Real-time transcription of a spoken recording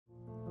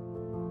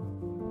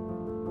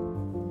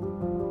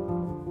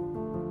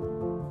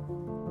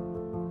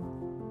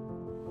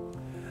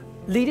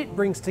LeadIT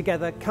brings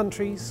together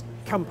countries,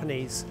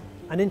 companies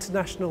and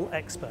international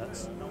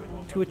experts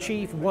to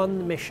achieve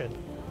one mission: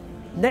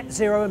 net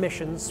zero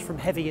emissions from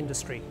heavy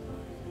industry.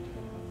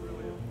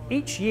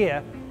 Each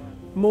year,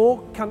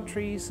 more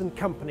countries and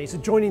companies are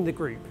joining the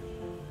group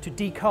to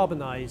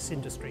decarbonise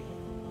industry.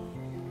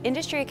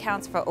 Industry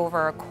accounts for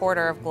over a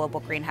quarter of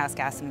global greenhouse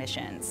gas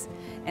emissions,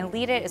 and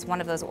LeadIT is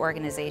one of those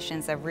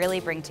organizations that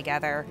really bring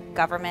together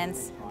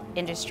governments,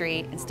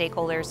 industry and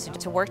stakeholders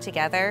to work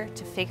together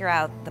to figure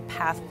out the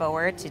path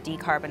forward to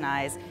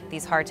decarbonize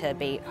these hard to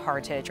abate,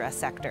 hard to address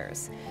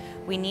sectors.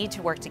 We need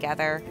to work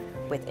together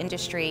with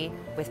industry,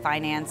 with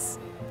finance,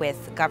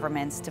 with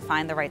governments to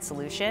find the right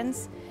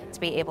solutions to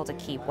be able to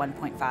keep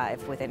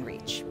 1.5 within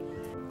reach.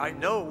 I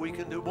know we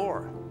can do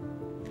more.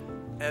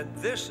 And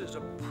this is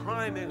a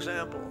prime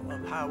example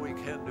of how we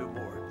can do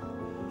more.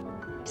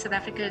 South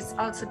Africa has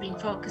also been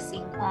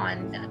focusing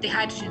on the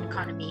hydrogen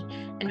economy,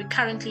 and we're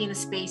currently in a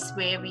space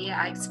where we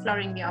are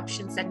exploring the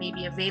options that may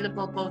be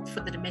available both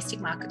for the domestic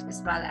market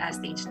as well as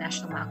the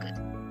international market.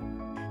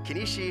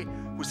 Kenichi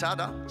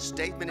Usada,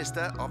 State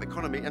Minister of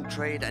Economy and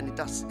Trade and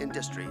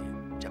Industry,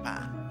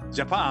 Japan.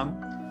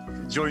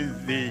 Japan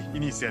joined the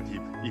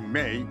initiative in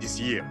May this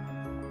year.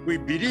 We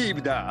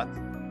believe that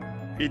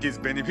it is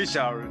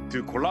beneficial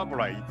to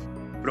collaborate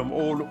from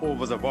all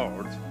over the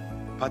world,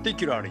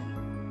 particularly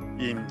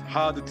in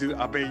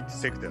hard-to-abate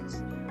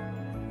sectors.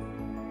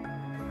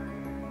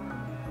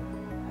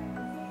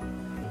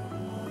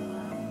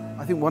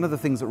 I think one of the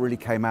things that really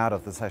came out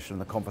of the session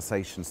and the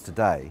conversations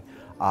today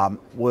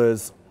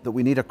was that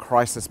we need a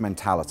crisis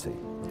mentality.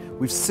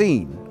 We've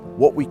seen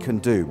what we can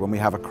do when we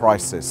have a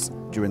crisis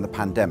during the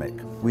pandemic.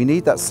 We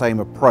need that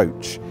same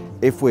approach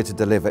if we're to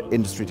deliver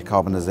industry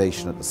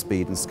decarbonisation at the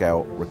speed and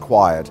scale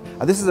required.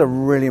 And this is a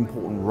really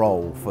important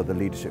role for the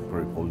leadership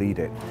group, or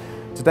LeadIT.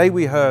 Today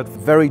we heard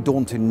very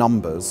daunting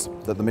numbers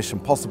that the Mission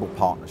Possible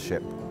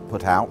partnership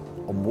put out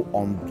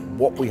on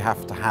what we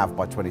have to have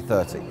by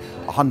 2030.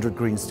 100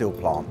 green steel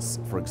plants,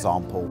 for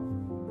example.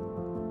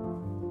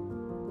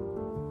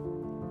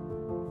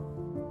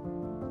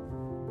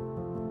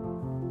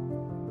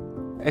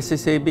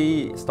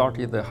 SSAB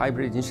started the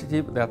hybrid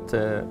initiative that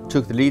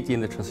took the lead in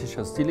the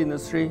transition steel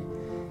industry,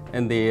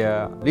 and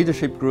the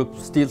leadership group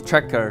steel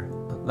tracker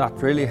that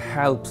really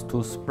helps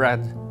to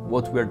spread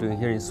what we're doing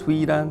here in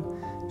Sweden,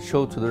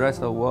 show to the rest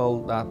of the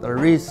world that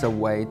there is a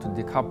way to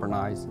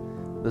decarbonize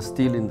the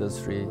steel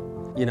industry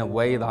in a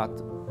way that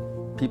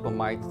people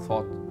might have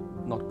thought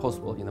not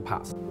possible in the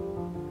past.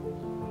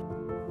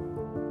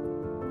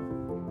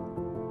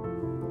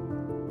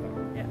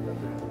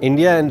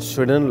 India and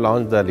Sweden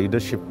launched the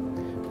leadership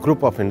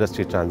group of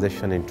industry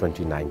transition in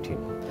 2019.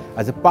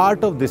 As a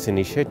part of this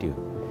initiative,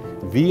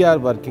 we are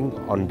working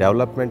on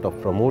development of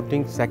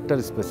promoting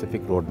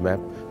sector-specific roadmap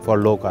for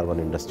low-carbon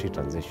industry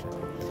transition.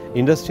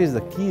 Industry is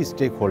the key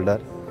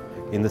stakeholder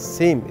in the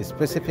same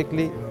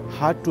specifically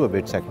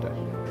hard-to-abate sector.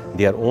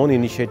 Their own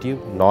initiative,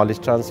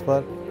 knowledge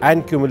transfer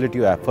and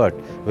cumulative effort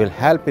will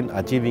help in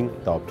achieving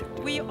the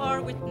objective. We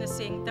are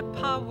witnessing the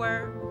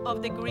power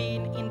of the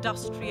green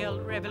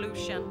industrial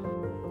revolution.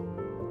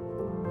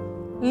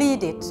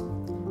 LeadIT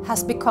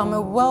has become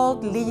a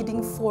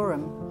world-leading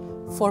forum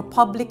for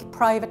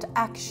public-private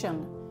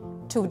action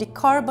to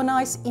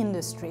decarbonize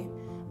industry,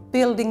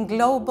 building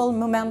global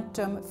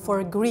momentum for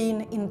a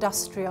green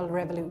industrial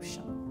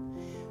revolution.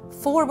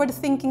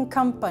 Forward-thinking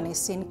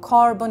companies in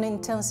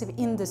carbon-intensive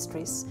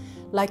industries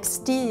like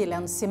steel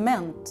and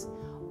cement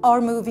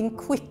are moving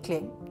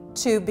quickly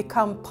to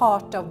become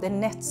part of the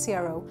net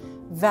zero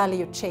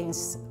value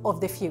chains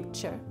of the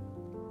future.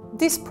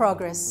 This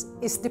progress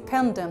is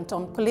dependent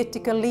on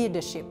political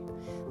leadership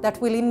that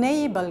will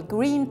enable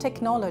green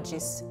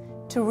technologies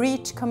to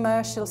reach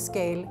commercial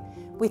scale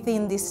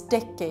within this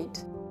decade,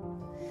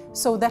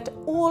 so that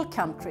all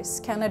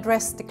countries can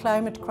address the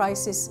climate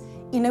crisis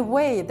in a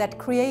way that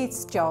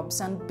creates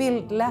jobs and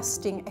builds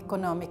lasting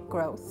economic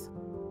growth.